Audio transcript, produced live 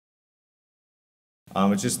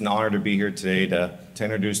It's just an honor to be here today to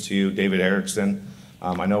introduce to you David Erickson.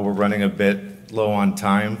 I know we're running a bit low on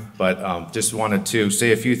time, but just wanted to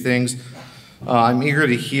say a few things. I'm eager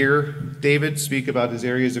to hear David speak about his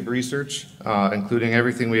areas of research, including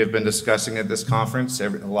everything we have been discussing at this conference. A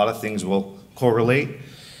lot of things will correlate.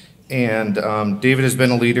 And David has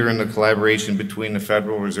been a leader in the collaboration between the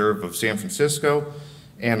Federal Reserve of San Francisco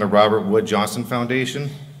and the Robert Wood Johnson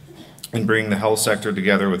Foundation in bringing the health sector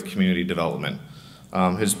together with community development.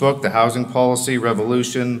 His book, The Housing Policy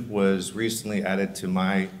Revolution, was recently added to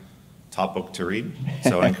my top book to read.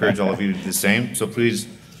 So I encourage all of you to do the same. So please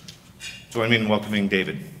join me in welcoming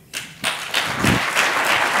David.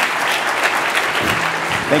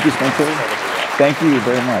 Thank you, Spencer. Thank you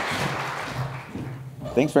very much.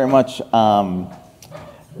 Thanks very much.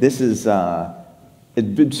 It's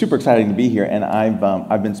been super exciting to be here, and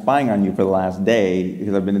I've been spying on you for the last day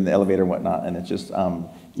because I've been in the elevator and whatnot, and it's just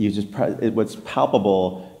what's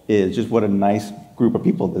palpable is just what a nice group of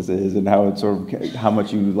people this is, and how it's sort of how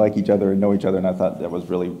much you like each other and know each other, and I thought that was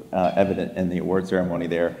really evident in the award ceremony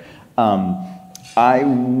there. I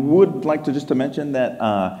would like to mention that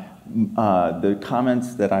the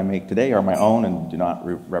comments that I make today are my own and do not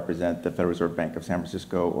represent the Federal Reserve Bank of San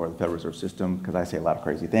Francisco or the Federal Reserve System, because I say a lot of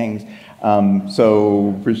crazy things.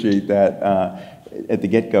 So appreciate that at the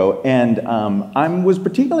get-go. And I was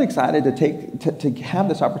particularly excited to have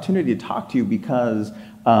this opportunity to talk to you because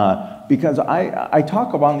I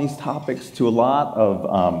talk about these topics to a lot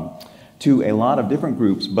of different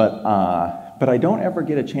groups, but I don't ever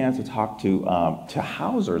get a chance to talk to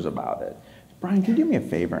housers about it. Brian, can you do me a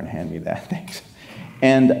favor and hand me that? Thanks.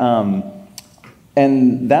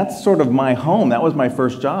 And that's sort of my home. That was my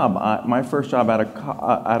first job. My first job out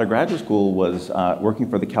of graduate school was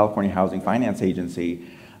working for the California Housing Finance Agency.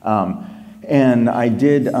 And I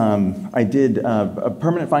did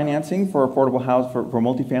permanent financing for affordable house for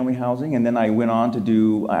multifamily housing, and then I went on to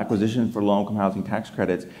do acquisition for low-income housing tax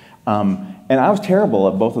credits. And I was terrible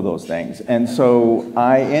at both of those things. And so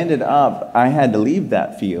I had to leave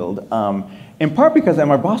that field. In part because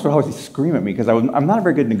my boss would always scream at me because I'm not a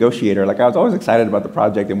very good negotiator. Like, I was always excited about the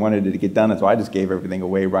project and wanted it to get done, and so I just gave everything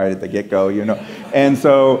away right at the get-go, you know. And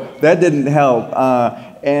so that didn't help.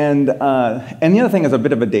 And the other thing is a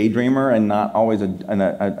bit of a daydreamer and not always a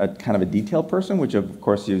kind of a detailed person, which of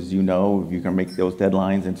course, as you know, if you can make those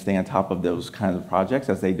deadlines and stay on top of those kinds of projects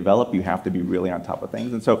as they develop, you have to be really on top of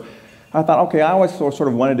things. And so I thought, okay, I always sort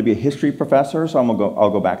of wanted to be a history professor, so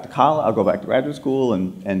I'll go back to college, I'll go back to graduate school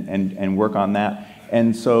and work on that.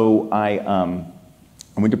 And so I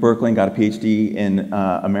went to Berkeley and got a PhD in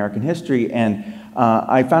American history, and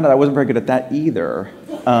I found out I wasn't very good at that either.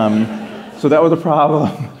 So that was a problem.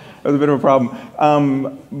 That was a bit of a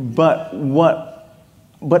problem.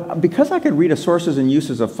 But because I could read the sources and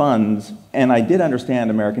uses of funds, and I did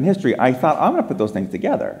understand American history, I thought, I'm going to put those things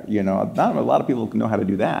together. You know, not a lot of people know how to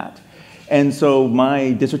do that. And so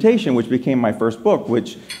my dissertation, which became my first book,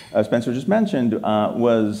 which Spencer just mentioned,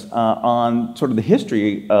 was on sort of the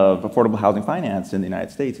history of affordable housing finance in the United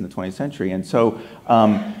States in the 20th century. And so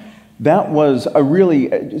that was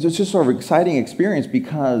it's just sort of exciting experience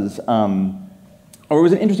because, or it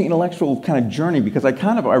was an interesting intellectual kind of journey because I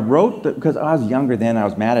wrote, because I was younger then, I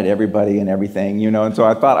was mad at everybody and everything, you know, and so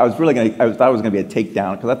I thought I thought it was going to be a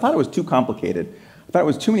takedown because I thought it was too complicated. I thought it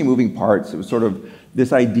was too many moving parts. It was sort of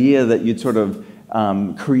this idea that you'd sort of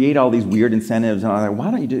create all these weird incentives, and I was like,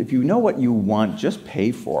 why don't you if you know what you want, just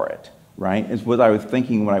pay for it, right? Is what I was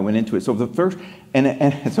thinking when I went into it. So the first,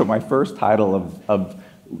 and so my first title of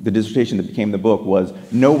the dissertation that became the book was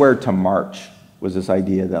Nowhere to March. Was this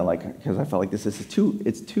idea that, like, because I felt like it's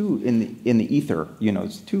too in the ether, you know,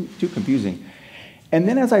 it's too confusing. And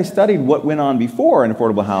then as I studied what went on before in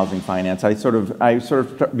affordable housing finance, I sort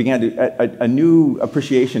of began to, a new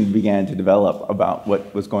appreciation began to develop about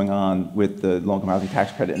what was going on with the low-income housing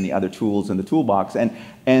tax credit and the other tools in the toolbox.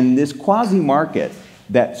 And this quasi-market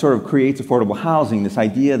that sort of creates affordable housing, this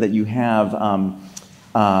idea that you have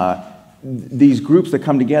these groups that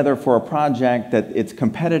come together for a project, that it's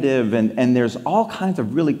competitive, and there's all kinds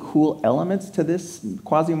of really cool elements to this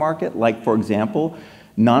quasi-market, like, for example,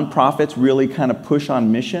 nonprofits really kind of push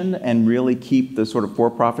on mission and really keep the sort of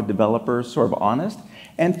for-profit developers sort of honest.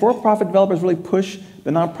 And for-profit developers really push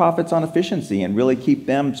the nonprofits on efficiency and really keep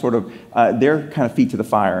them sort of, their kind of feet to the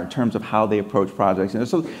fire in terms of how they approach projects. And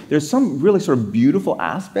so there's some really sort of beautiful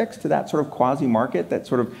aspects to that sort of quasi-market that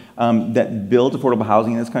sort of, that builds affordable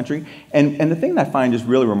housing in this country. And the thing that I find just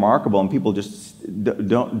really remarkable, and people just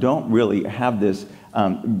don't really have this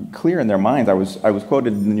clear in their minds. I was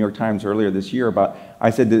quoted in the New York Times earlier this year about, I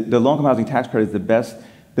said the low-income housing tax credit is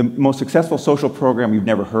the most successful social program you've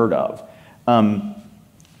never heard of.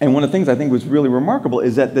 And one of the things I think was really remarkable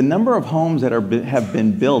is that the number of homes that have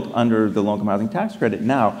been built under the low-income housing tax credit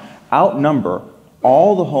now outnumber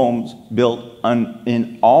all the homes built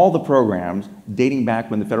in all the programs dating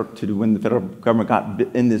back when the federal government got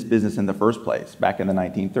in this business in the first place, back in the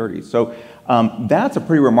 1930s. So that's a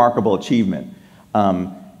pretty remarkable achievement.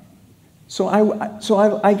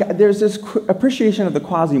 There's this appreciation of the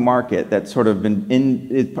quasi-market that's sort of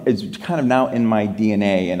it's kind of now in my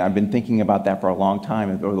DNA, and I've been thinking about that for a long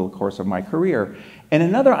time over the course of my career. And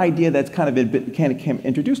another idea that's kind of became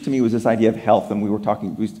introduced to me was this idea of health, and we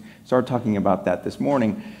started talking about that this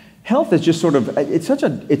morning. Health is just sort of, it's such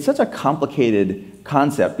a complicated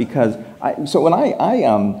concept because I'm going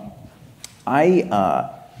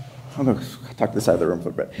to talk to the side of the room for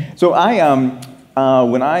a bit. So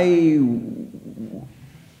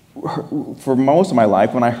for most of my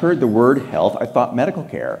life, when I heard the word health, I thought medical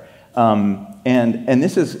care. And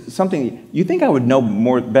this is something, you think I would know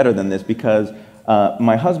better than this because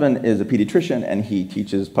my husband is a pediatrician and he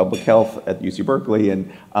teaches public health at UC Berkeley,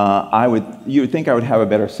 and you would think I would have a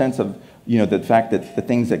better sense of the fact that the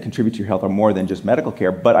things that contribute to your health are more than just medical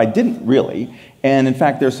care, but I didn't really. And in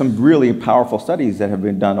fact, there's some really powerful studies that have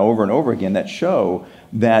been done over and over again that show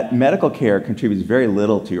that medical care contributes very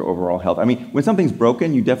little to your overall health. I mean, when something's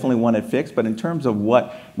broken, you definitely want it fixed, but in terms of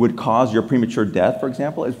what would cause your premature death, for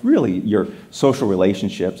example, it's really your social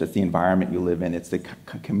relationships, it's the environment you live in, it's the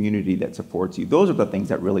community that supports you. Those are the things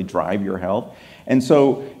that really drive your health. And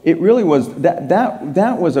so it really was,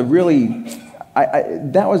 that was a really,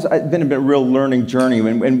 been a real learning journey.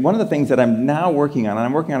 And one of the things that I'm now working on, and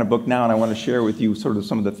I'm working on a book now, and I want to share with you sort of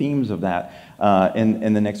some of the themes of that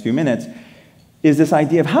in the next few minutes, is this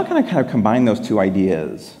idea of how can I kind of combine those two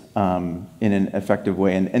ideas in an effective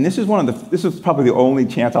way. And this is this is probably the only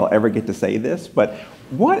chance I'll ever get to say this, but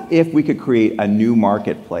what if we could create a new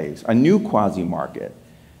marketplace, a new quasi-market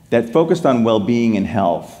that focused on well-being and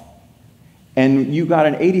health, and you got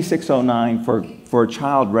an 8609 for a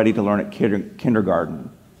child ready to learn at kindergarten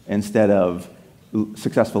instead of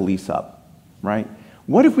successful lease-up, right?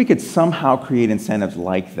 What if we could somehow create incentives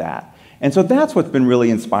like that? And so that's what's been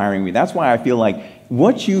really inspiring me. That's why I feel like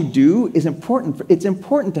what you do is important. It's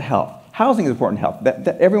important to health. Housing is important to health.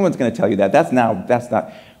 That everyone's going to tell you that. That's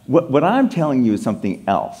not. What I'm telling you is something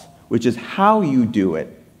else, which is how you do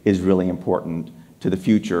it is really important to the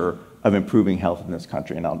future of improving health in this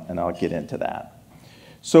country, and I'll get into that.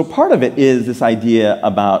 So part of it is this idea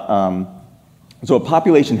about a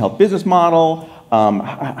population health business model,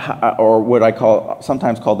 or what I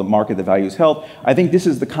sometimes call the market that values health. I think this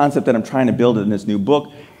is the concept that I'm trying to build in this new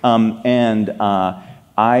book, the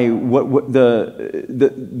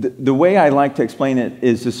way I like to explain it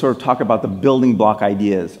is to sort of talk about the building block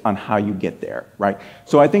ideas on how you get there, right?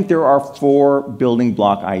 So I think there are 4 building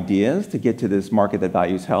block ideas to get to this market that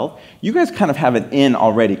values health. You guys kind of have it in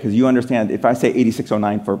already because you understand if I say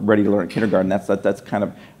 8609 for ready to learn kindergarten, that's kind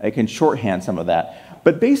of, I can shorthand some of that.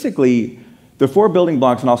 But basically, the 4 building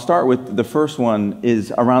blocks, and I'll start with the first one,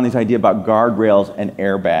 is around this idea about guardrails and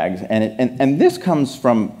airbags. And this comes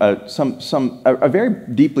from a very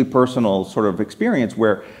deeply personal sort of experience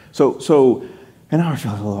where, and now I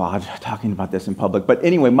feel a little odd talking about this in public, but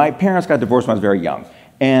anyway, my parents got divorced when I was very young.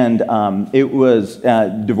 And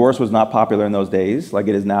divorce was not popular in those days like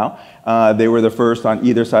it is now. They were the first on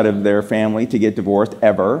either side of their family to get divorced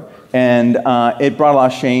ever. And it brought a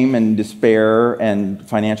lot of shame and despair and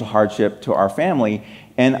financial hardship to our family.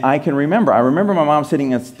 And I remember my mom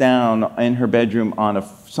sitting us down in her bedroom on a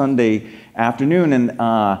Sunday afternoon, and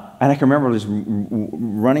I can remember just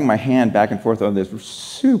running my hand back and forth on this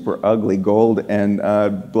super ugly gold and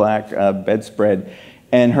black bedspread,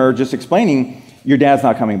 and her just explaining, your dad's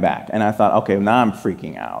not coming back. And I thought, okay, now I'm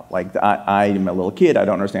freaking out. Like, I am a little kid, I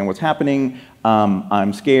don't understand what's happening,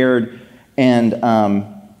 I'm scared. And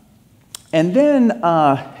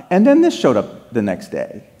then this showed up the next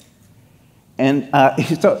day. And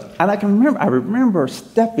I remember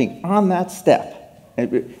stepping on that step.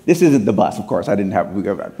 This isn't the bus, of course, I didn't have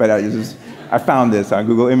Google, but I found this on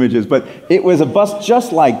Google Images, but it was a bus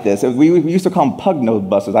just like this. We used to call them pug-nosed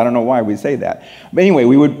buses. I don't know why we say that. But anyway,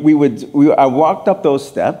 I walked up those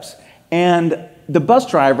steps, and the bus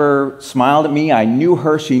driver smiled at me. I knew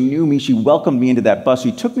her, she knew me, she welcomed me into that bus.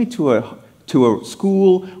 She took me to a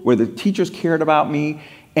school where the teachers cared about me,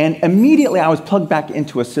 and immediately I was plugged back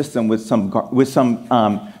into a system with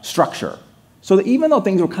some structure. So that even though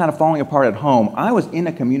things were kind of falling apart at home, I was in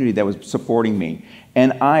a community that was supporting me.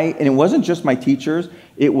 And it wasn't just my teachers,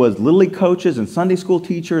 it was Little League coaches and Sunday school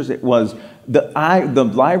teachers. It was the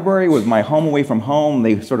library was my home away from home.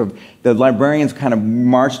 The librarians kind of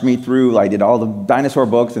marched me through. I did all the dinosaur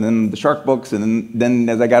books and then the shark books, and then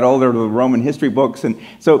as I got older, the Roman history books. And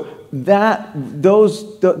so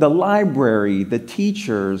the library, the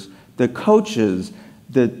teachers, the coaches,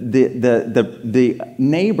 the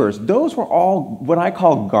neighbors, those were all what I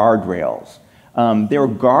call guardrails. There were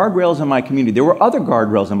guardrails in my community. There were other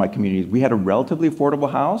guardrails in my community. We had a relatively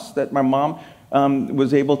affordable house that my mom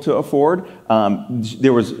was able to afford. We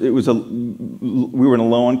were in a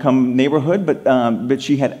low-income neighborhood, but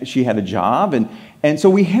she had a job, and so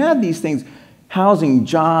we had these things: housing,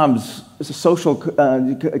 jobs, social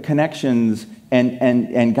connections,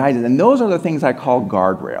 and guidance. And those are the things I call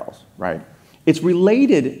guardrails, right? It's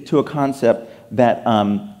related to a concept that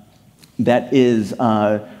is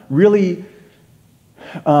really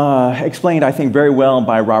explained, I think, very well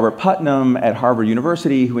by Robert Putnam at Harvard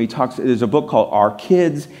University, there's a book called Our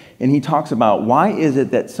Kids, and he talks about why is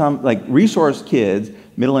it that some, like resource kids,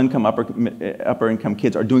 middle-income, upper-income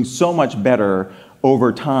kids are doing so much better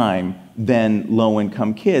over time than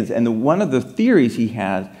low-income kids. And one of the theories he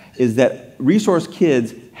has is that resource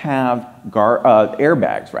kids have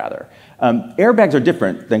airbags, rather. Airbags are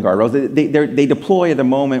different than guardrails. They deploy at a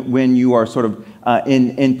moment when you are sort of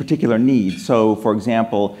in particular need. So, for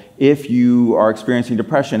example, if you are experiencing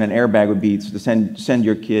depression, an airbag would be to send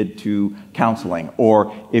your kid to counseling.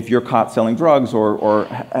 Or if you're caught selling drugs or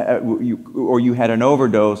you had an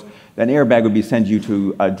overdose, an airbag would be send you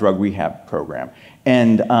to a drug rehab program.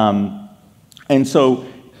 And so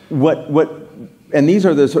and these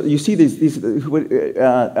are you see these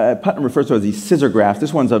Putnam refers to as these scissor graphs.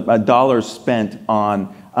 This one's a dollar spent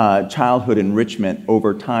on childhood enrichment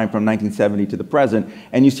over time from 1970 to the present,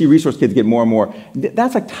 and you see resource kids get more and more.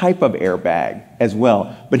 That's a type of airbag as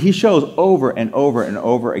well. But he shows over and over and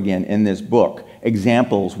over again in this book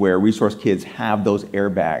examples where resource kids have those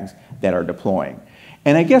airbags that are deploying.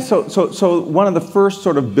 And I guess so one of the first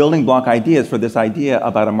sort of building block ideas for this idea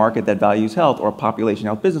about a market that values health or a population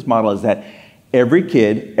health business model is that every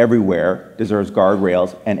kid, everywhere, deserves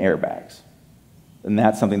guardrails and airbags. And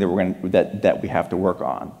that's something that we have to work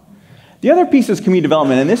on. The other piece is community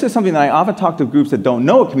development, and this is something that I often talk to groups that don't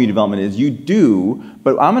know what community development is. You do,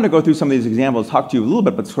 but I'm going to go through some of these examples, talk to you a little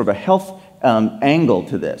bit, but sort of a health angle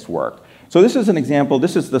to this work. So this is an example.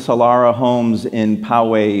 This is the Solara homes in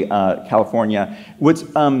Poway, California.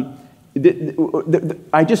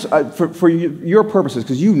 For your purposes,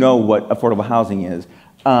 because you know what affordable housing is,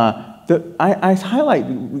 I highlight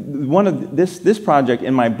one of this project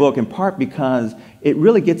in my book in part because it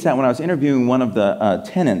really gets at when I was interviewing one of the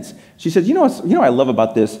tenants. She said, you know what I love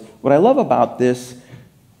about this? What I love about this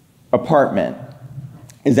apartment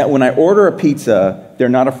is that when I order a pizza, they're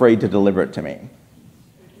not afraid to deliver it to me.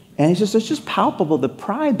 And it's just palpable, the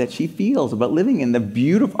pride that she feels about living in a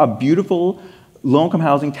beautiful low-income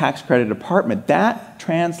housing tax credit apartment. That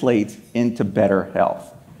translates into better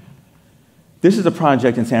health. This is a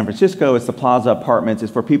project in San Francisco. It's the Plaza Apartments.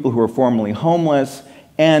 It's for people who are formerly homeless.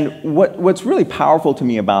 And what's really powerful to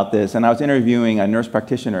me about this, and I was interviewing a nurse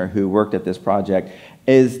practitioner who worked at this project,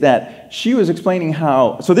 is that she was explaining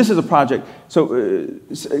how, so this is a project, San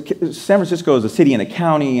Francisco is a city and a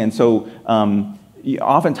county, and so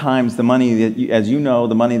oftentimes the money that, as you know,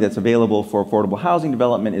 the money that's available for affordable housing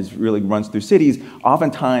development really runs through cities.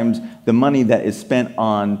 Oftentimes the money that is spent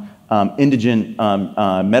on indigent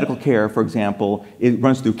medical care, for example, it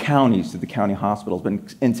runs through counties, to the county hospitals. But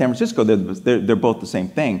in San Francisco, they're both the same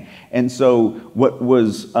thing. And so what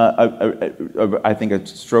was, I think, a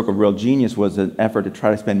stroke of real genius was an effort to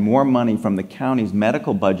try to spend more money from the county's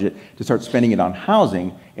medical budget to start spending it on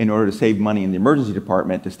housing in order to save money in the emergency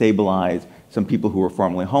department to stabilize some people who were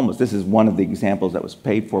formerly homeless. This is one of the examples that was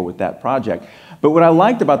paid for with that project. But what I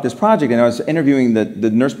liked about this project, and I was interviewing the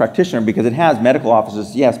nurse practitioner because it has medical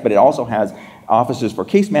offices, yes, but it also has offices for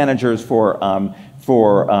case managers, for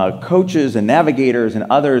coaches and navigators and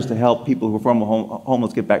others to help people who are formerly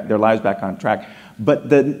homeless get their lives back on track. But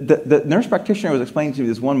the nurse practitioner was explaining to me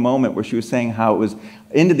this one moment where she was saying how it was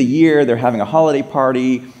end of the year, they're having a holiday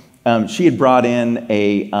party. She had brought in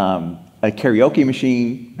a karaoke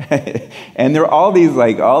machine, and there were all these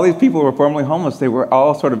people who were formerly homeless. They were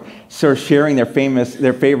all sort of sharing their favorite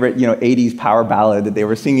 80s power ballad that they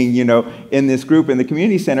were singing in this group in the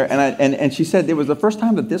community center. And she said it was the first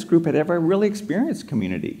time that this group had ever really experienced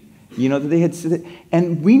community. That they had,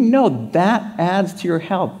 and we know that adds to your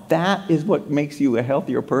health. That is what makes you a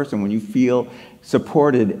healthier person, when you feel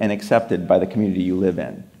supported and accepted by the community you live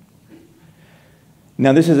in.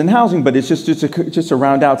 Now, this isn't housing, but it's just to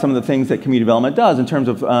round out some of the things that community development does in terms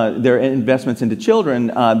of their investments into children.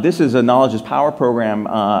 This is a Knowledge is Power program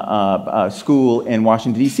school in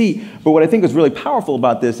Washington, D.C. But what I think is really powerful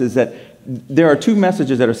about this is that there are two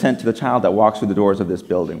messages that are sent to the child that walks through the doors of this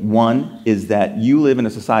building. One is that you live in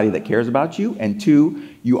a society that cares about you, and two,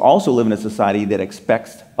 you also live in a society that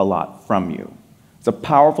expects a lot from you. It's a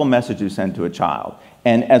powerful message to send to a child.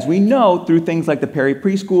 And as we know, through things like the Perry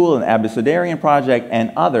Preschool and Abecedarian Project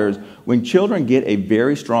and others, when children get a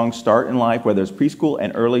very strong start in life, whether it's preschool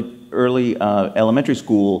and early elementary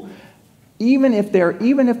school, even if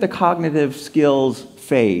the cognitive skills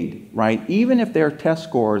fade, right? Even if their test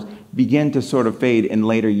scores begin to sort of fade in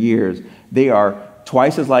later years, they are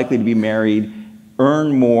twice as likely to be married,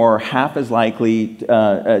 earn more, half as likely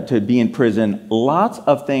to be in prison. Lots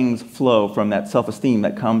of things flow from that self-esteem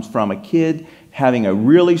that comes from a kid having a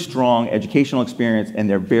really strong educational experience in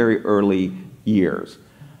their very early years.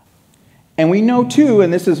 And we know too,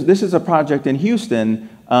 and this is a project in Houston,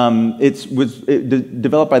 it was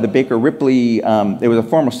developed by the Baker Ripley, it was a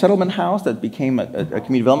former settlement house that became a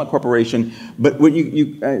community development corporation, but what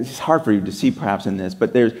it's hard for you to see perhaps in this,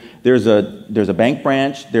 but there's a bank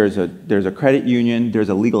branch, there's a credit union, there's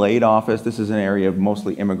a legal aid office. This is an area of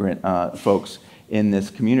mostly immigrant folks in this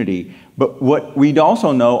community. But what we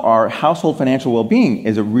also know are household financial well-being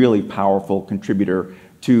is a really powerful contributor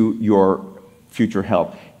to your future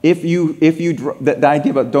health. The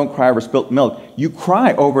idea about don't cry over spilt milk, you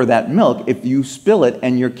cry over that milk if you spill it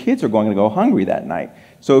and your kids are going to go hungry that night.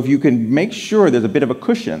 So if you can make sure there's a bit of a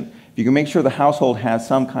cushion, if you can make sure the household has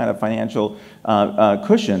some kind of financial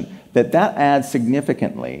cushion, that adds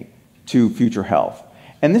significantly to future health.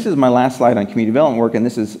 And this is my last slide on community development work, and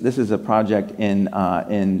this is a project in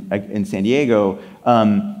San Diego.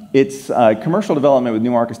 It's commercial development with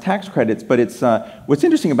New Markets tax credits, but it's what's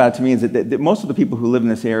interesting about it to me is that most of the people who live in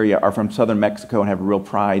this area are from southern Mexico and have a real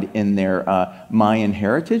pride in their Mayan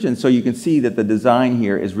heritage, and so you can see that the design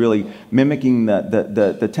here is really mimicking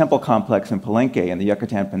the temple complex in Palenque in the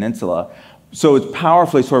Yucatan Peninsula. So it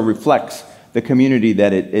powerfully sort of reflects the community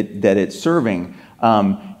that it's serving.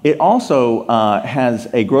 It also has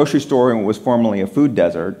a grocery store in what was formerly a food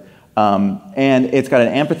desert, and it's got an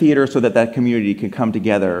amphitheater so that community can come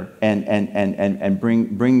together and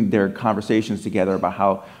bring their conversations together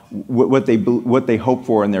about what they hope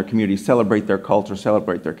for in their community, celebrate their culture,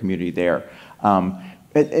 celebrate their community there. An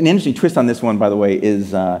interesting twist on this one, by the way, is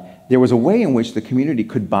there was a way in which the community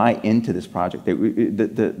could buy into this project.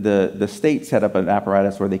 The state set up an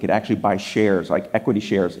apparatus where they could actually buy shares, like equity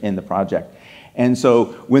shares in the project. And so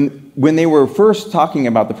when they were first talking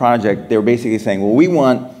about the project, they were basically saying, well, we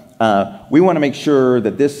want to make sure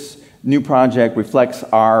that this new project reflects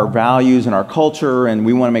our values and our culture, and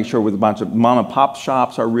we want to make sure with a bunch of mom and pop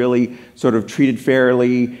shops are really sort of treated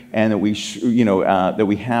fairly, and that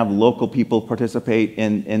we have local people participate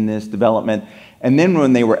in this development. And then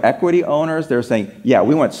when they were equity owners, they were saying, yeah,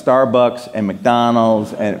 we want Starbucks and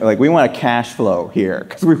McDonald's, and like we want a cash flow here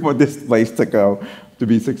because we want this place to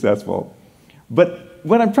be successful. But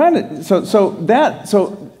what I'm trying to,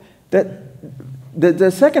 the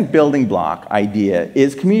second building block idea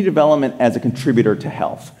is community development as a contributor to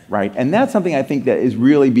health, right? And that's something I think that is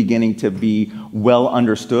really beginning to be well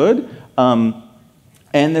understood. And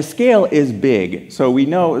the scale is big. So we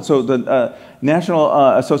know, the National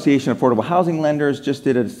Association of Affordable Housing Lenders just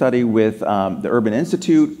did a study with the Urban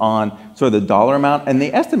Institute on sort of the dollar amount, and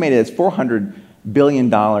they estimated it's $400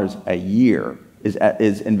 billion a year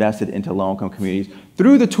is invested into low-income communities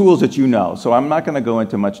through the tools that you know. So I'm not going to go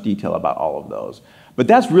into much detail about all of those. But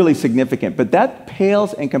that's really significant. But that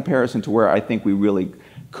pales in comparison to where I think we really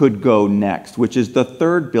could go next, which is the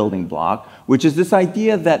third building block, which is this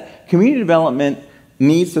idea that community development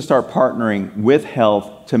needs to start partnering with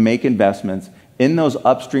health to make investments in those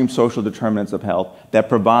upstream social determinants of health that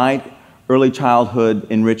provide early childhood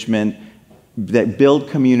enrichment, that build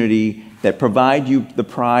community, that provide you the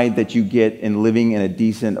pride that you get in living in a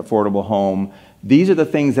decent, affordable home. These are the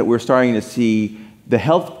things that we're starting to see the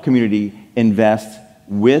health community invest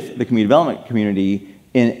with the community development community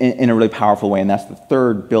in a really powerful way, and that's the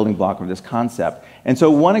third building block of this concept. And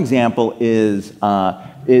so one example is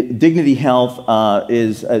Dignity Health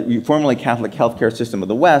is formerly Catholic Healthcare System of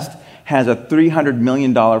the West, has a $300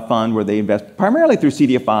 million fund where they invest primarily through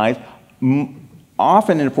CDFIs,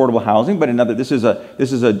 often in affordable housing, but this is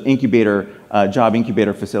an incubator, job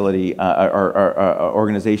incubator facility or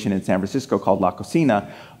organization in San Francisco called La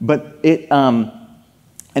Cocina. But it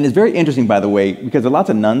And it's very interesting, by the way, because there are lots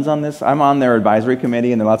of nuns on this. I'm on their advisory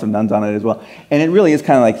committee, and there are lots of nuns on it as well. And it really is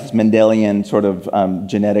kind of like this Mendelian sort of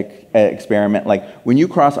genetic experiment. Like, when you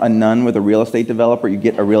cross a nun with a real estate developer, you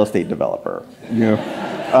get a real estate developer. You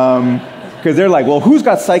know? Because they're like, well, who's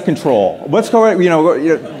got site control? What's going,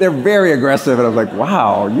 they're very aggressive. And I was like,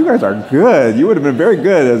 wow, you guys are good. You would have been very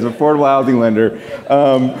good as an affordable housing lender.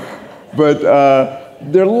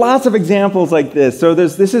 There are lots of examples like this. So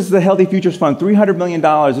this is the Healthy Futures Fund, $300 million.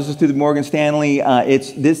 This is through the Morgan Stanley.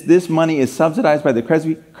 This money is subsidized by the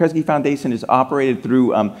Kresge Foundation. It's operated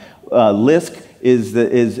through LISC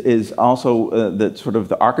is also the sort of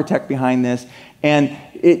the architect behind this. And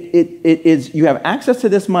you have access to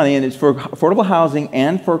this money, and it's for affordable housing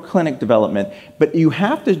and for clinic development. But you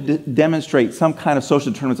have to demonstrate some kind of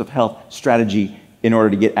social determinants of health strategy in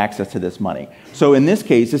order to get access to this money. So in this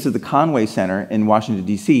case, this is the Conway Center in Washington,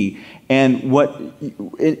 D.C. And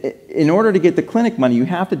in order to get the clinic money, you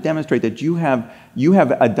have to demonstrate that you have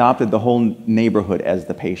adopted the whole neighborhood as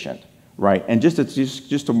the patient, right? And just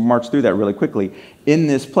to march through that really quickly, in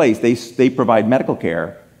this place, they provide medical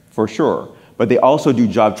care, for sure, but they also do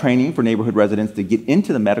job training for neighborhood residents to get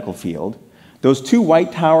into the medical field. Those two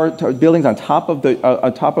white tower buildings on top of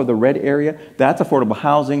the red area, that's affordable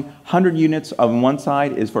housing. 100 units on one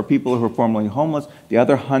side is for people who are formerly homeless. The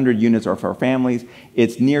other 100 units are for families.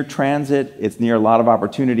 It's near transit. It's near a lot of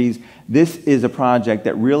opportunities. This is a project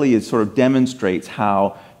that really sort of demonstrates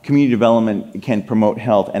how community development can promote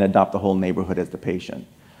health and adopt the whole neighborhood as the patient.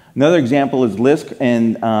 Another example is LISC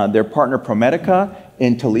and their partner ProMedica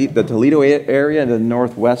in the Toledo area, the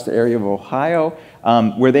northwest area of Ohio,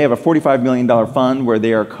 where they have a $45 million fund where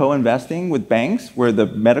they are co-investing with banks, where the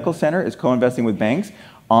medical center is co-investing with banks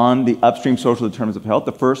on the upstream social determinants of health.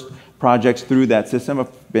 The first projects through that system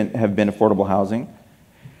have been affordable housing.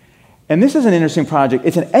 And this is an interesting project.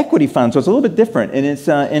 It's an equity fund, so it's a little bit different. And it's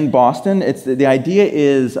in Boston. The idea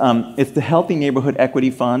is it's the Healthy Neighborhood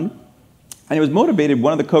Equity Fund. And it was motivated,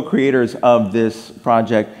 one of the co-creators of this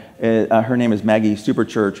project, her name is Maggie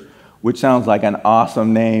Superchurch, which sounds like an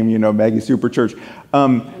awesome name, Maggie Superchurch.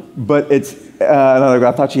 But it's,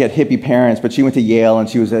 I thought she had hippie parents, but she went to Yale and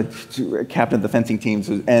she was a captain of the fencing teams,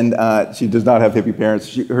 and she does not have hippie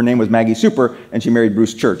parents. Her name was Maggie Super, and she married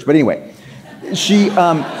Bruce Church. But anyway,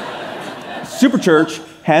 Superchurch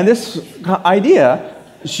had this idea.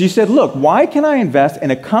 She said, look, why can I invest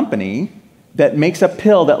in a company that makes a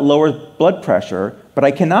pill that lowers blood pressure, but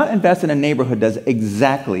I cannot invest in a neighborhood that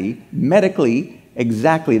does medically,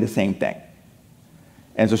 exactly the same thing?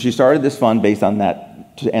 And so she started this fund based on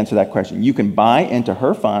that, to answer that question. You can buy into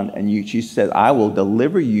her fund, and she said, I will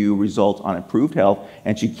deliver you results on improved health,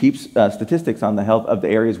 and she keeps statistics on the health of the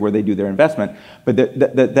areas where they do their investment. But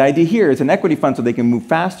the idea here is an equity fund so they can move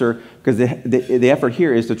faster, because the effort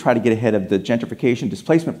here is to try to get ahead of the gentrification,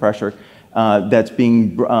 displacement pressure that's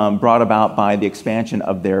being brought about by the expansion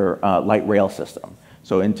of their light rail system,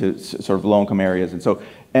 so into sort of low-income areas. And so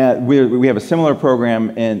we have a similar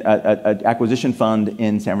program in an acquisition fund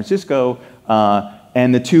in San Francisco,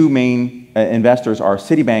 and the two main investors are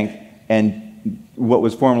Citibank and what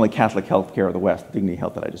was formerly Catholic Healthcare of the West, Dignity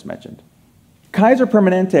Health that I just mentioned. Kaiser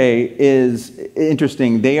Permanente is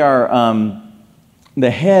interesting. They are the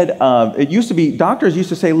head of, doctors used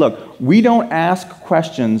to say, look, we don't ask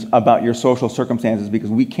questions about your social circumstances because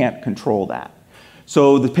we can't control that.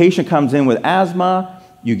 So the patient comes in with asthma,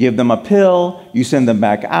 you give them a pill, you send them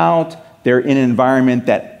back out, they're in an environment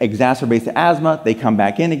that exacerbates the asthma, they come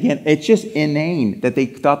back in again. It's just inane that they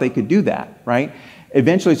thought they could do that, right?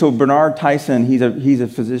 Eventually, so Bernard Tyson, he's a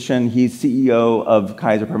physician, he's CEO of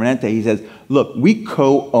Kaiser Permanente, he says, look, we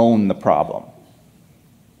co-own the problem.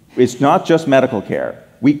 It's not just medical care.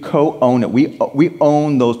 We co-own it. We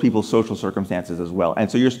own those people's social circumstances as well.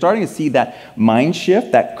 And so you're starting to see that mind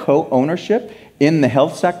shift, that co-ownership in the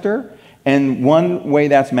health sector. And one way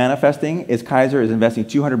that's manifesting is Kaiser is investing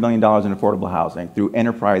 $200 million in affordable housing through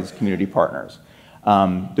enterprise community partners.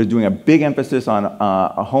 They're doing a big emphasis on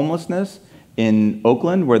homelessness in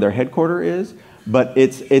Oakland, where their headquarters is. But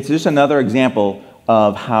it's just another example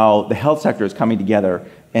of how the health sector is coming together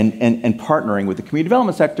and partnering with the community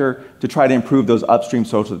development sector to try to improve those upstream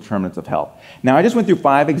social determinants of health. Now, I just went through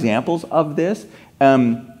 5 examples of this.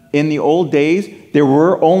 In the old days, there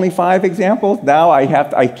were only 5 examples. Now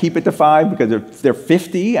I keep it to 5 because they're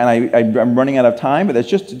 50, and I'm running out of time, but that's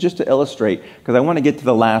just to illustrate, because I want to get to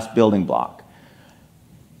the last building block.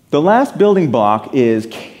 The last building block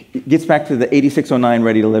gets back to the 8609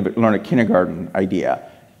 ready to learn at kindergarten idea.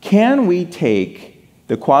 Can we take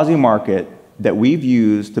the quasi-market that we've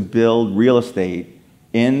used to build real estate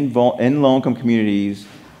in low-income communities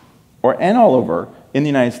and all over in the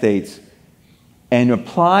United States and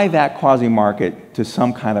apply that quasi-market to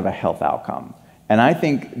some kind of a health outcome. And I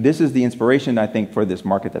think this is the inspiration, I think, for this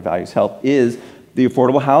market that values health, is the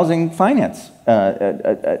affordable housing finance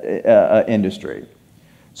industry.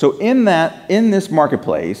 So in this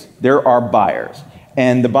marketplace, there are buyers.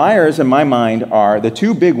 And the buyers, in my mind, are the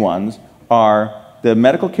two big ones are the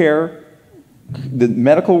medical care, the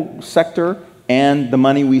medical sector, and the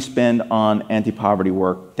money we spend on anti-poverty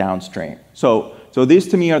work downstream. So these,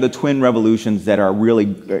 to me, are the twin revolutions that are really,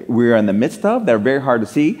 we're in the midst of. They're very hard to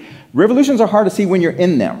see. Revolutions are hard to see when you're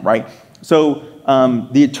in them, right? So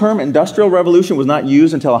the term industrial revolution was not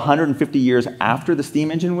used until 150 years after the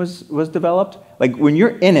steam engine was developed. Like, when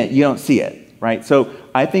you're in it, you don't see it, right? So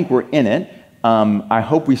I think we're in it. I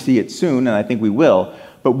hope we see it soon, and I think we will.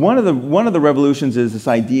 But one of the revolutions is this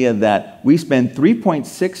idea that we spend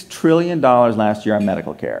 $3.6 trillion last year on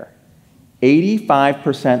medical care.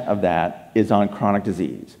 85% of that is on chronic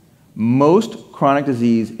disease. Most chronic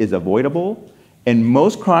disease is avoidable, and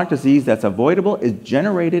most chronic disease that's avoidable is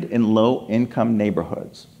generated in low-income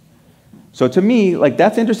neighborhoods. So to me, like,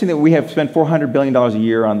 that's interesting that we have spent $400 billion a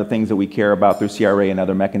year on the things that we care about through CRA and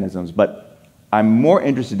other mechanisms, but I'm more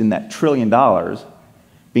interested in that $1 trillion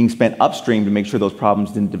being spent upstream to make sure those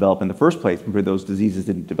problems didn't develop in the first place, and those diseases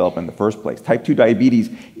didn't develop in the first place. Type 2 diabetes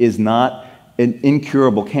is not an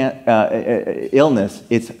incurable illness,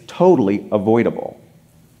 it's totally avoidable.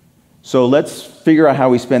 So let's figure out how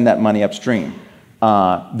we spend that money upstream.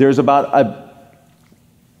 This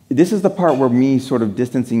is the part where me sort of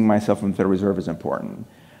distancing myself from the Federal Reserve is important.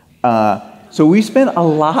 So we spend a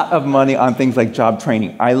lot of money on things like job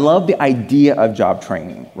training. I love the idea of job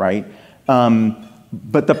training, right?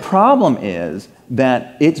 But the problem is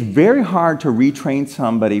that it's very hard to retrain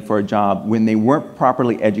somebody for a job when they weren't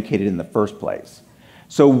properly educated in the first place.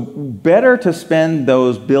 So better to spend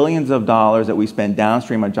those billions of dollars that we spend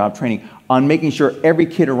downstream on job training on making sure every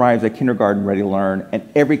kid arrives at kindergarten ready to learn and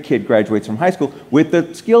every kid graduates from high school with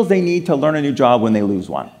the skills they need to learn a new job when they lose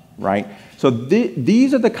one, right? So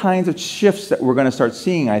these are the kinds of shifts that we're going to start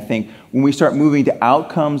seeing, I think, when we start moving to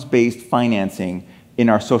outcomes-based financing in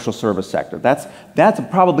our social service sector. That's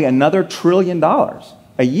probably another $1 trillion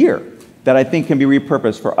a year that I think can be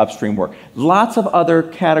repurposed for upstream work. Lots of other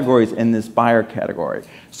categories in this buyer category.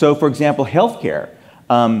 So, for example, healthcare,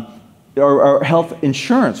 or health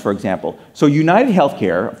insurance, for example. So United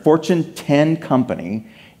Healthcare, a Fortune 10 company,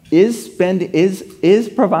 is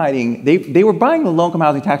providing, they were buying the low-income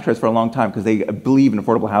housing tax credits for a long time because they believe in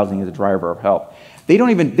affordable housing as a driver of health. They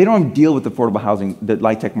don't even deal with the affordable housing, the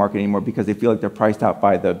light tech market anymore because they feel like they're priced out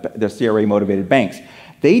by the CRA-motivated banks.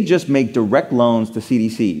 They just make direct loans to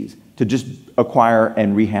CDCs to just acquire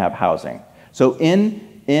and rehab housing. So in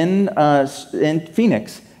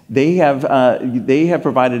Phoenix, they have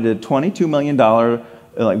provided a $22 million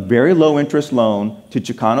very low interest loan to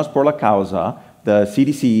Chicanos por la Causa, the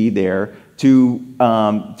CDC there, to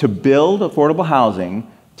build affordable housing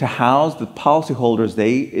to house the policyholders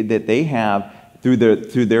that they have through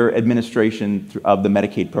their administration of the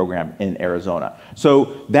Medicaid program in Arizona.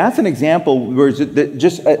 So that's an example where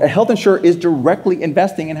just a health insurer is directly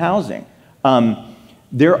investing in housing.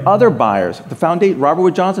 There are other buyers, the Robert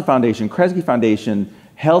Wood Johnson Foundation, Kresge Foundation,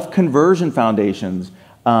 health conversion foundations,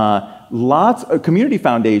 lots of community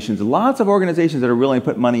foundations, lots of organizations that are willing to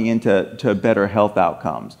put money into better health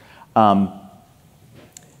outcomes.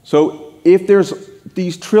 So if there's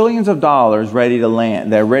these trillions of dollars ready to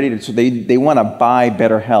land, so they want to buy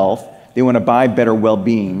better health, they want to buy better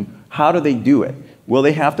well-being, how do they do it? Well,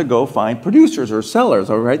 they have to go find producers or sellers,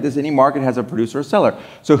 all right? Any market has a producer or seller.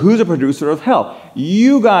 So who's a producer of health?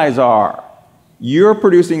 You guys are. You're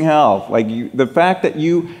producing health. The fact that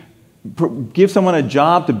you give someone a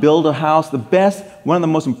job to build a house, one of the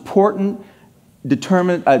most important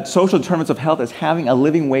social determinants of health is having a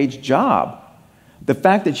living wage job. The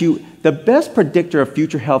fact that the best predictor of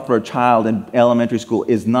future health for a child in elementary school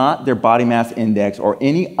is not their body mass index or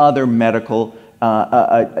any other medical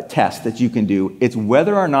test that you can do. It's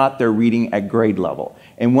whether or not they're reading at grade level.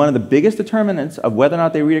 And one of the biggest determinants of whether or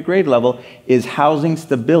not they read at grade level is housing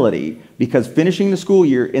stability, because finishing the school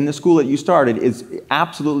year in the school that you started is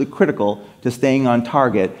absolutely critical to staying on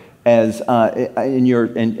target as in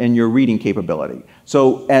your reading capability.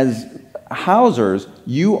 So as housers,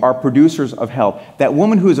 you are producers of health. That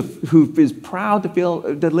woman who is proud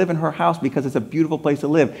to live in her house because it's a beautiful place to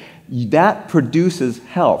live, that produces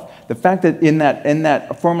health. The fact that in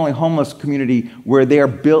that formerly homeless community where they are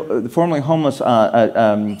built, formerly homeless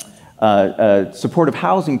supportive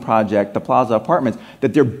housing project, the Plaza Apartments,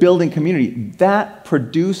 that they're building community, that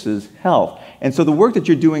produces health. And so the work that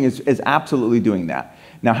you're doing is absolutely doing that.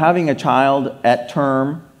 Now, having a child at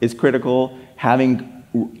term is critical.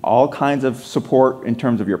 Having all kinds of support in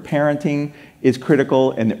terms of your parenting is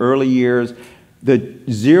critical in the early years. The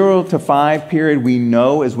 0 to 5 period we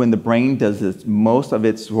know is when the brain does most of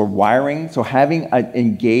its wiring. So having an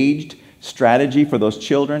engaged strategy for those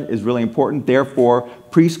children is really important. Therefore,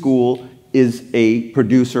 preschool is a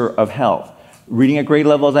producer of health. Reading at grade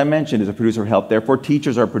level, as I mentioned, is a producer of health. Therefore,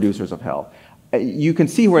 teachers are producers of health. You can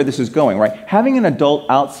see where this is going, right? Having an adult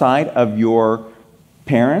outside of your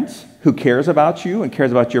parents who cares about you and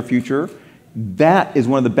cares about your future, that is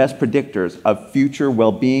one of the best predictors of future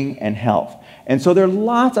well-being and health. And so there are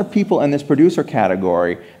lots of people in this producer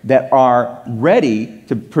category that are ready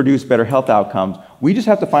to produce better health outcomes. We just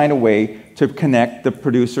have to find a way to connect the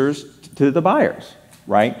producers to the buyers,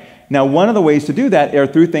 right? Now, one of the ways to do that are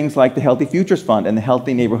through things like the Healthy Futures Fund and the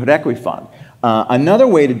Healthy Neighborhood Equity Fund. Another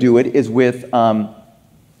way to do it is with,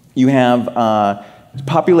 you have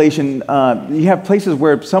population, you have places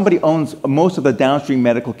where somebody owns most of the downstream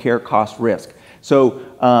medical care cost risk. So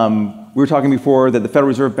we were talking before that the Federal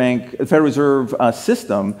Reserve Bank, the Federal Reserve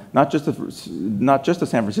system, not just the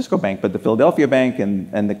San Francisco Bank, but the Philadelphia Bank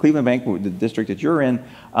and the Cleveland Bank, the district that you're in,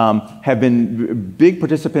 have been big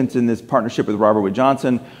participants in this partnership with Robert Wood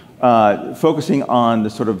Johnson, focusing on the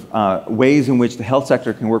sort of ways in which the health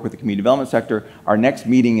sector can work with the community development sector. Our next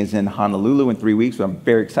meeting is in Honolulu in 3 weeks, which I'm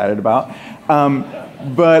very excited about.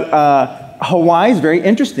 Hawaii is very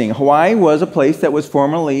interesting. Hawaii was a place that was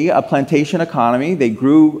formerly a plantation economy. They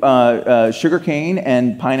grew sugarcane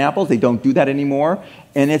and pineapples. They don't do that anymore.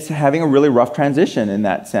 And it's having a really rough transition in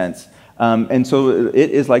that sense. And so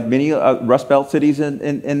it is like many Rust Belt cities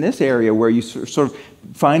in this area where you sort of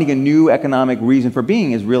finding a new economic reason for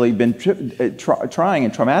being has really been trying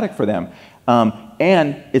and traumatic for them.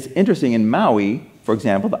 And it's interesting in Maui, for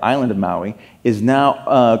example, the island of Maui, is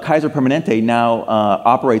now, Kaiser Permanente now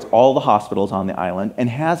operates all the hospitals on the island and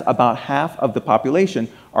has about half of the population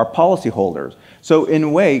are policyholders. So in a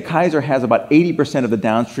way, Kaiser has about 80% of the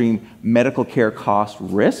downstream medical care cost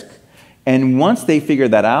risk. And once they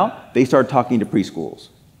figured that out, they started talking to preschools.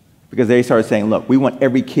 Because they started saying, look, we want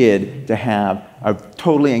every kid to have a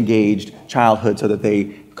totally engaged childhood so that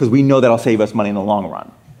because we know that'll save us money in the long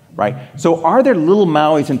run. Right? So are there little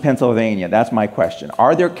Mauis in Pennsylvania? That's my question.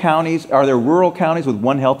 Are there rural counties with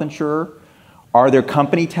one health insurer? Are there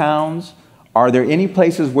company towns? Are there any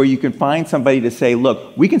places where you can find somebody to say,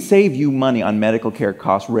 look, we can save you money on medical care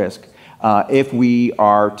cost risk if you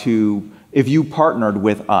partnered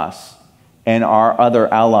with us and our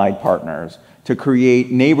other allied partners to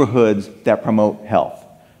create neighborhoods that promote health?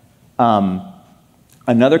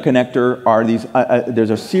 Another connector are these, there's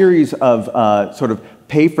a series of sort of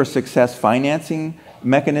pay-for-success financing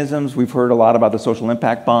mechanisms. We've heard a lot about the social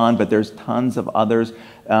impact bond, but there's tons of others.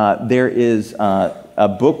 There is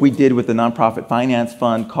a book we did with the Nonprofit Finance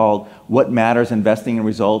Fund called What Matters? Investing in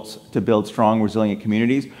Results to Build Strong, Resilient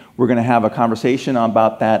Communities. We're going to have a conversation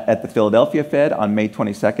about that at the Philadelphia Fed on May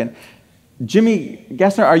 22nd. Jimmy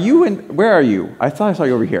Gessner, where are you? I thought I saw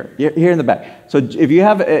you over here. Here in the back. So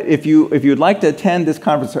if you'd like to attend this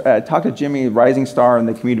conference, talk to Jimmy, rising star in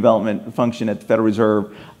the community development function at the Federal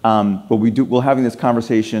Reserve. But we're having this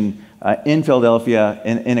conversation in Philadelphia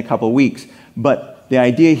in a couple of weeks. But the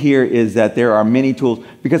idea here is that there are many tools,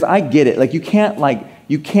 because I get it. Like you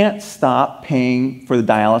can't stop paying for the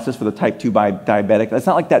dialysis for the type 2 diabetic. It's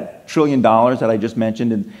not like that $1 trillion that I just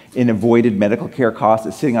mentioned in avoided medical care costs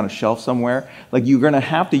that's sitting on a shelf somewhere. Like you're going to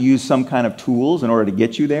have to use some kind of tools in order to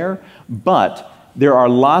get you there. But there are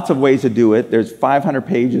lots of ways to do it. There's 500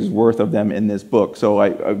 pages worth of them in this book. So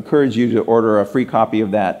I encourage you to order a free copy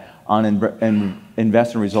of that on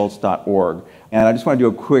investinresults.org. And I just want to do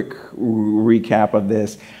a quick recap of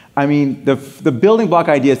this. I mean, the building block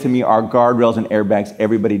ideas to me are guardrails and airbags.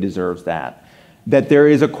 Everybody deserves that. That there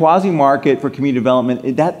is a quasi-market for community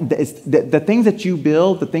development. The things that you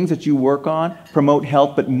build, the things that you work on, promote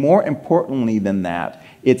health, but more importantly than that,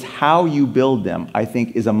 it's how you build them, I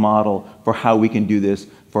think, is a model for how we can do this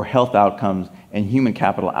for health outcomes and human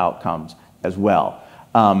capital outcomes as well.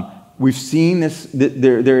 We've seen this,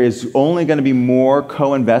 there is only going to be more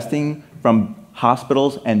co-investing from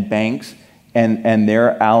hospitals and banks and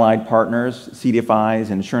their allied partners, CDFIs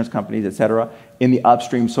and insurance companies, et cetera, in the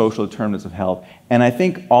upstream social determinants of health. And I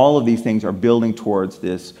think all of these things are building towards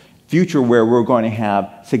this future where we're going to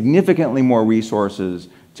have significantly more resources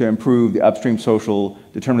to improve the upstream social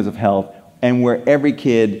determinants of health, and where every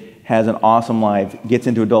kid has an awesome life, gets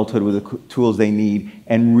into adulthood with the tools they need,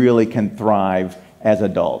 and really can thrive as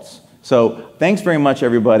adults. So thanks very much,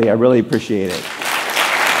 everybody. I really appreciate it.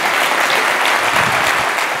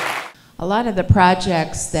 A lot of the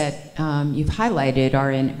projects that you've highlighted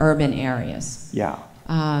are in urban areas. Yeah.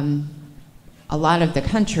 A lot of the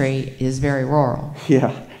country is very rural.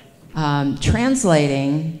 Yeah.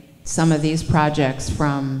 Translating some of these projects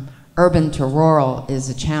from urban to rural is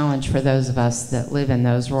a challenge for those of us that live in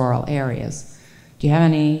those rural areas. Do you have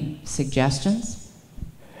any suggestions?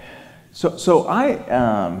 So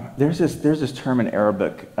there's this term in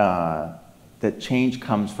Arabic that change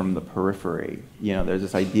comes from the periphery. You know, there's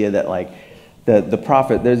this idea that like the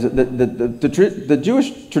prophet, there's the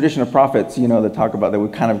Jewish tradition of prophets, you know, that talk about that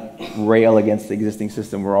would kind of rail against the existing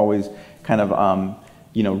system. We're always kind of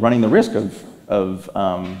you know, running the risk of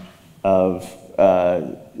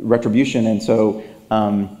retribution, and so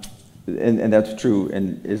and that's true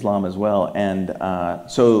in Islam as well. And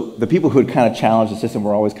so the people who would kind of challenge the system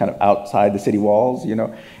were always kind of outside the city walls, you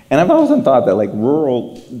know. And I've often thought that like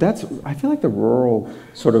rural, I feel like the rural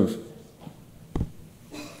sort of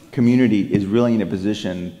community is really in a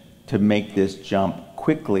position to make this jump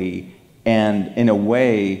quickly and in a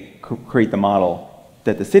way create the model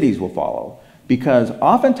that the cities will follow. Because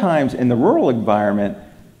oftentimes in the rural environment,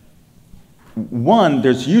 one,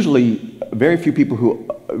 there's usually very few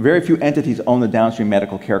entities own the downstream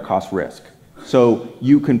medical care cost risk. So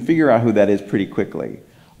you can figure out who that is pretty quickly.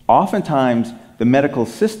 Oftentimes, the medical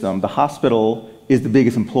system, the hospital, is the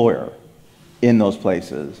biggest employer in those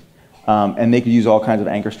places. And they could use all kinds of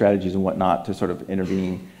anchor strategies and whatnot to sort of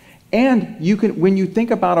intervene. And you can, when you think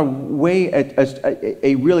about a way,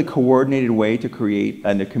 a really coordinated way to create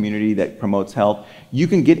a community that promotes health, you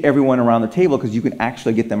can get everyone around the table because you can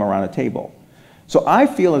actually get them around a table. So I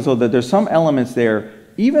feel as though that there's some elements there,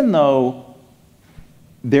 even though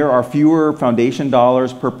there are fewer foundation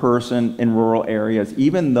dollars per person in rural areas,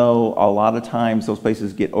 even though a lot of times those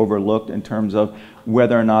places get overlooked in terms of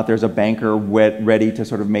whether or not there's a banker ready to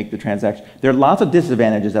sort of make the transaction. There are lots of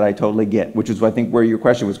disadvantages that I totally get, which is I think where your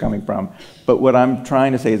question was coming from. But what I'm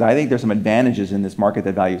trying to say is I think there's some advantages in this market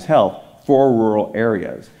that values health for rural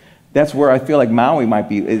areas. That's where I feel like Maui might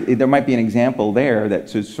be, there might be an example there that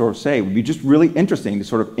to sort of say, it would be just really interesting to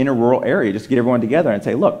sort of in a rural area, just get everyone together and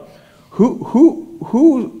say, look,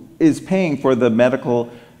 who is paying for the medical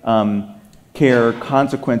care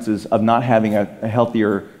consequences of not having a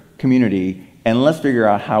healthier community? And let's figure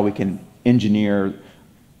out how we can engineer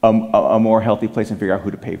a more healthy place and figure out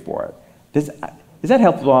who to pay for it. Is that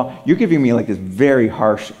helpful? You're giving me like this very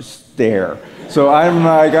harsh stare. So I'm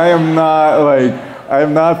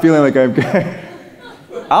not feeling like I'm.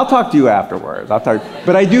 I'll talk to you afterwards.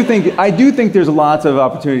 But I do think there's lots of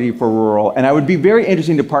opportunity for rural, and I would be very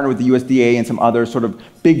interesting to partner with the USDA and some other sort of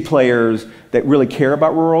big players that really care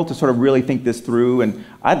about rural to sort of really think this through. And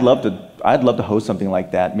I'd love to host something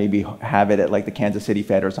like that. Maybe have it at like the Kansas City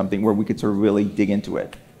Fed or something where we could sort of really dig into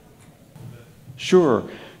it. Sure.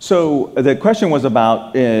 So the question was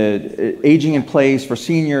about aging in place for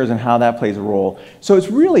seniors and how that plays a role. So it's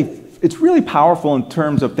really powerful in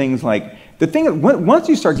terms of things like. The thing, once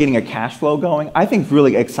you start getting a cash flow going, I think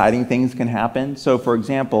really exciting things can happen. So for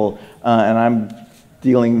example, and I'm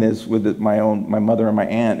dealing this with my mother and my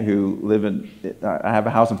aunt who live in, I have a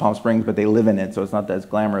house in Palm Springs, but they live in it, so it's not as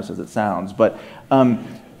glamorous as it sounds. But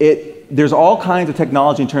there's all kinds of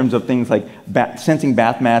technology in terms of things like sensing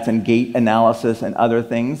bath mats and gait analysis and other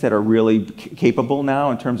things that are really capable now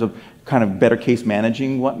in terms of kind of better case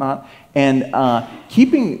managing whatnot. And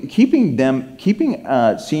keeping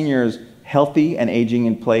seniors healthy and aging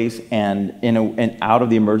in place and out of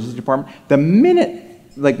the emergency department. The minute,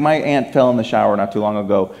 like my aunt fell in the shower not too long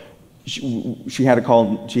ago, she had to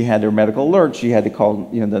call. She had her medical alert. She had to call.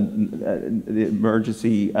 You know, the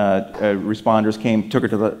emergency responders came, took her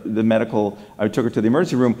to the medical. Took her to the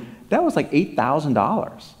emergency room. That was like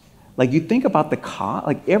 $8,000. Like you think about the cost.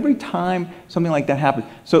 Like every time something like that happens.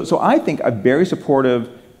 So I think a very supportive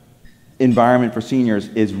environment for seniors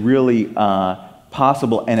is really.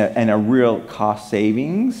 Possible and a real cost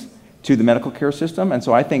savings to the medical care system, and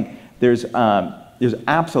so I think there's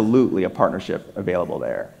absolutely a partnership available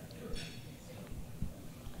there.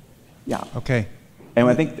 Yeah. Okay. And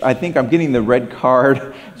I think I'm getting the red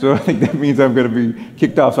card, so I think that means I'm going to be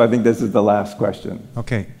kicked off. So I think this is the last question.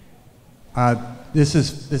 Okay. This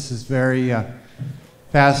is very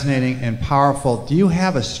fascinating and powerful. Do you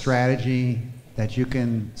have a strategy that you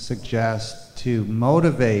can suggest to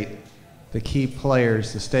motivate the key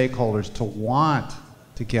players, the stakeholders, to want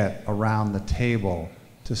to get around the table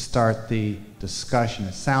to start the discussion?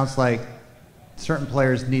 It sounds like certain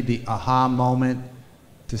players need the aha moment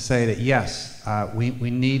to say that, yes, we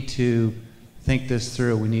need to think this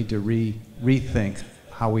through. We need to rethink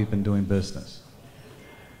how we've been doing business.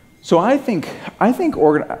 So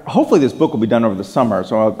hopefully this book will be done over the summer,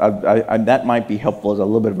 so that might be helpful as a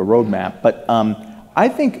little bit of a roadmap. But I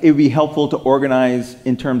think it would be helpful to organize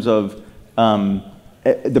in terms of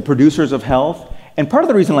the producers of health. And part of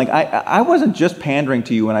the reason, like, I wasn't just pandering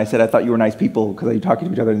to you when I said I thought you were nice people because you're talking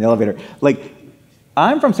to each other in the elevator. Like,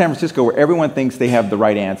 I'm from San Francisco where everyone thinks they have the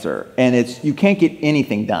right answer, and you can't get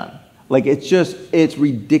anything done. Like, it's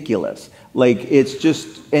ridiculous. Like,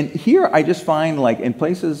 and here I just find, like, in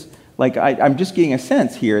places, like, I'm just getting a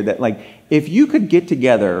sense here that, like, if you could get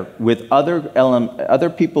together with other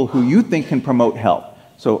people who you think can promote health,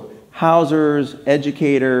 so housers,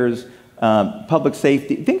 educators, public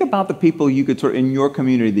safety, think about the people you could sort of, in your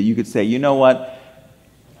community, that you could say, you know what,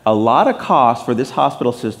 a lot of cost for this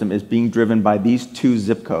hospital system is being driven by these 2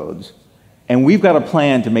 zip codes, and we've got a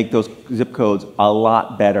plan to make those zip codes a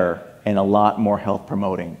lot better and a lot more health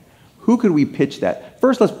promoting. Who could we pitch that?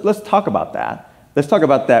 First, let's talk about that. Let's talk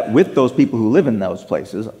about that with those people who live in those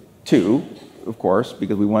places, too, of course,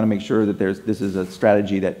 because we want to make sure that this is a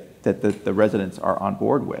strategy that the residents are on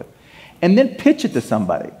board with. And then pitch it to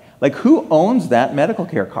somebody. Like, who owns that medical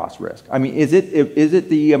care cost risk? I mean, is it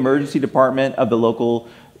the emergency department of the local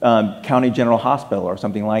county general hospital or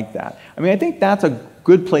something like that? I mean, I think that's a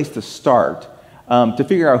good place to start, to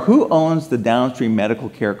figure out who owns the downstream medical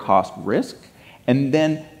care cost risk, and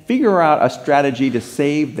then figure out a strategy to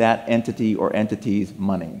save that entity or entities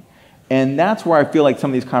money. And that's where I feel like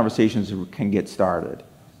some of these conversations can get started.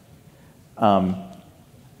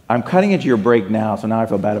 I'm cutting into your break now, so now I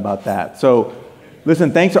feel bad about that. So,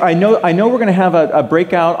 listen, thanks. I know we're going to have a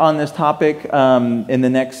breakout on this topic in the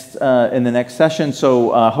next session.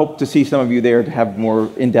 So, hope to see some of you there to have more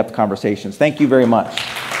in-depth conversations. Thank you very much.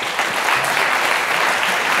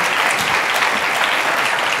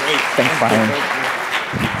 Great. Thanks, Byron.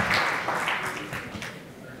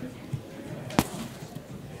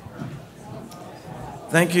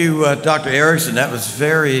 Thank you, Dr. Erickson. That was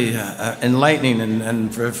very enlightening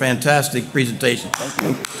and for a fantastic presentation.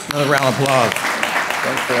 Thank you. Another round of applause.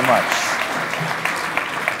 Thanks very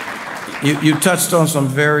much. You touched on some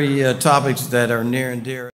very topics that are near and dear.